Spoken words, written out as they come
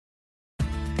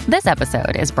This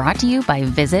episode is brought to you by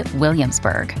Visit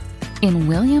Williamsburg. In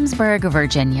Williamsburg,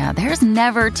 Virginia, there's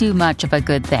never too much of a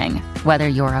good thing. Whether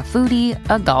you're a foodie,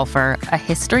 a golfer, a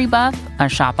history buff, a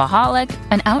shopaholic,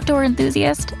 an outdoor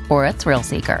enthusiast, or a thrill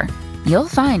seeker, you'll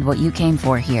find what you came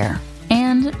for here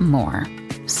and more.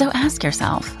 So ask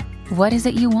yourself, what is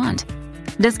it you want?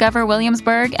 Discover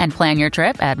Williamsburg and plan your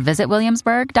trip at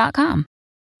visitwilliamsburg.com.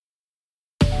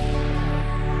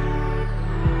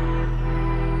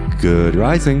 Good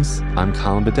risings. I'm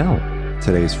Colin Bedell.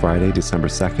 Today is Friday, December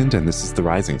 2nd, and this is The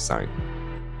Rising Sign.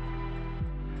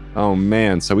 Oh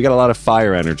man, so we got a lot of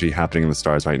fire energy happening in the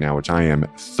stars right now, which I am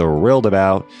thrilled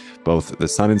about. Both the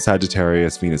sun in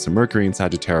Sagittarius, Venus and Mercury in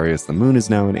Sagittarius, the moon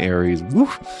is now in Aries. Woo!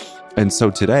 And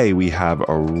so today we have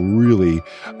a really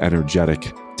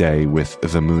energetic day with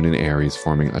the moon in Aries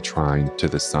forming a trine to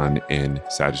the sun in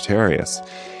Sagittarius.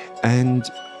 And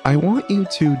I want you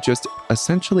to just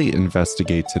essentially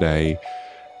investigate today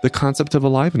the concept of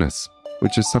aliveness,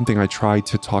 which is something I try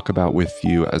to talk about with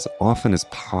you as often as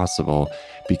possible,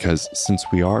 because since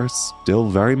we are still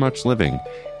very much living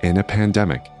in a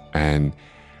pandemic and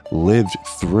lived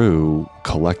through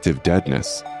collective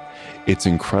deadness, it's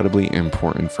incredibly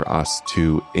important for us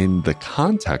to, in the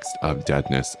context of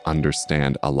deadness,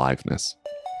 understand aliveness.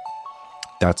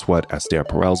 That's what Esther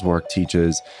Perel's work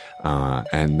teaches,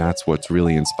 and that's what's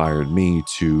really inspired me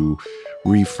to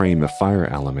reframe the fire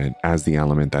element as the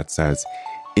element that says,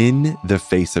 in the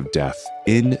face of death,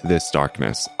 in this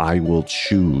darkness, I will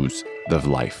choose the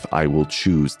life. I will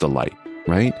choose the light,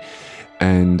 right?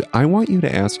 And I want you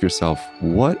to ask yourself,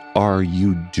 what are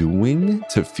you doing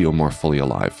to feel more fully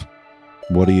alive?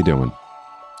 What are you doing?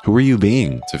 Who are you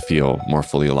being to feel more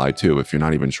fully alive too, if you're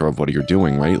not even sure of what you're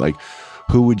doing, right? Like,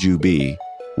 who would you be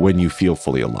when you feel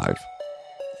fully alive?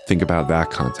 Think about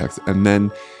that context. And then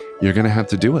you're going to have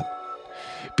to do it.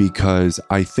 Because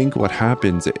I think what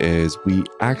happens is we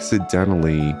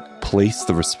accidentally place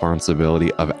the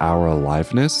responsibility of our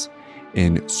aliveness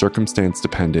in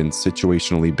circumstance-dependent,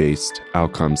 situationally based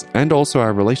outcomes, and also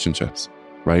our relationships,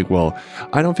 right? Well,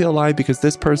 I don't feel alive because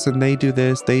this person, they do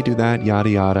this, they do that, yada,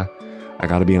 yada. I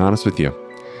got to be honest with you.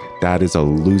 That is a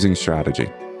losing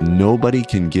strategy. Nobody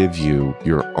can give you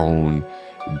your own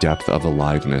depth of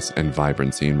aliveness and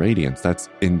vibrancy and radiance. That's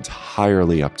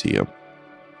entirely up to you.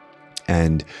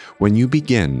 And when you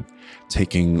begin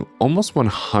taking almost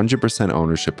 100%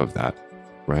 ownership of that,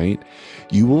 right,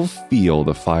 you will feel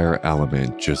the fire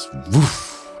element just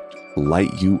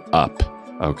light you up,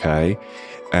 okay?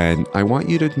 And I want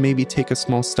you to maybe take a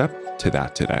small step to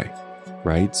that today,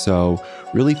 right? So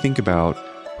really think about,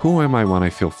 who am I when I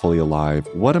feel fully alive?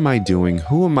 What am I doing?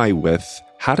 Who am I with?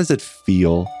 How does it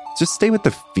feel? Just stay with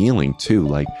the feeling too.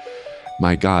 Like,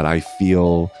 my God, I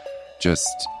feel just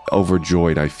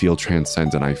overjoyed. I feel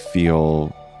transcendent. I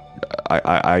feel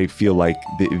like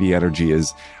the energy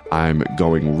is, I'm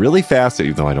going really fast,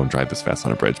 even though I don't drive this fast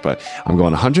on a bridge, but I'm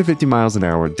going 150 miles an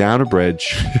hour down a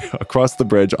bridge, across the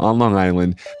bridge on Long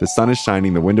Island. The sun is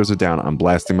shining. The windows are down. I'm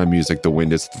blasting my music. The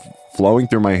wind is flowing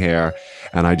through my hair,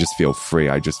 and I just feel free.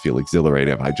 I just feel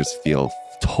exhilarated. I just feel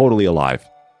totally alive,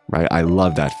 right? I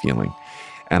love that feeling.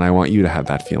 And I want you to have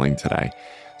that feeling today.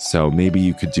 So maybe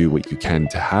you could do what you can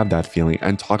to have that feeling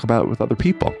and talk about it with other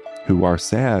people who are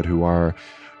sad,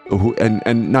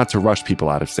 and not to rush people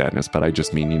out of sadness, but I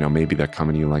just mean, maybe they're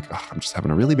coming to you like, oh, I'm just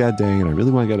having a really bad day and I really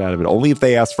want to get out of it. Only if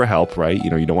they ask for help, right? You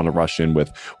don't want to rush in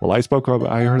with, well, I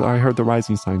heard the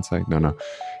rising sign say, no.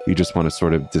 You just want to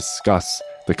sort of discuss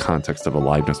the context of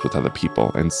aliveness with other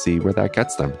people and see where that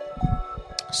gets them.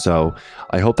 So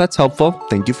I hope that's helpful.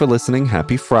 Thank you for listening.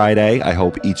 Happy Friday. I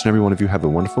hope each and every one of you have a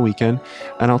wonderful weekend,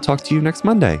 and I'll talk to you next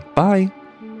Monday. Bye.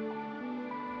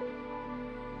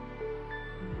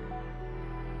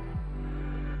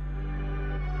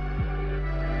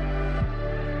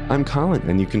 I'm Colin,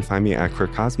 and you can find me at Queer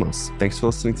Cosmos. Thanks for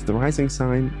listening to The Rising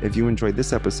Sign. If you enjoyed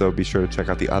this episode, be sure to check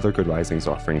out the other Good Risings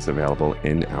offerings available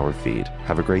in our feed.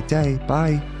 Have a great day.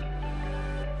 Bye.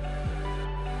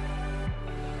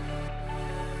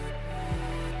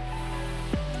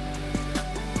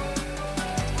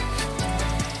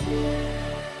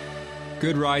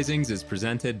 Good Risings is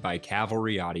presented by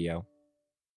Cavalry Audio.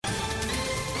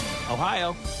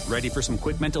 Ohio, ready for some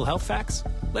quick mental health facts?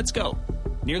 Let's go.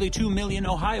 Nearly 2 million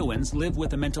Ohioans live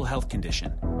with a mental health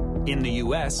condition. In the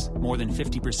U.S., more than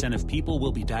 50% of people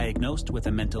will be diagnosed with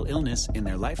a mental illness in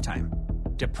their lifetime.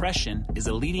 Depression is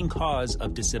a leading cause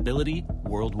of disability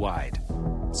worldwide.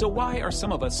 So why are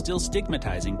some of us still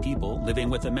stigmatizing people living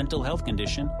with a mental health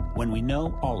condition when we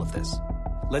know all of this?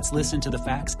 Let's listen to the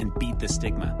facts and beat the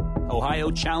stigma.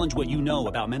 Ohio, challenge what you know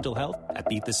about mental health at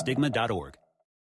beatthestigma.org.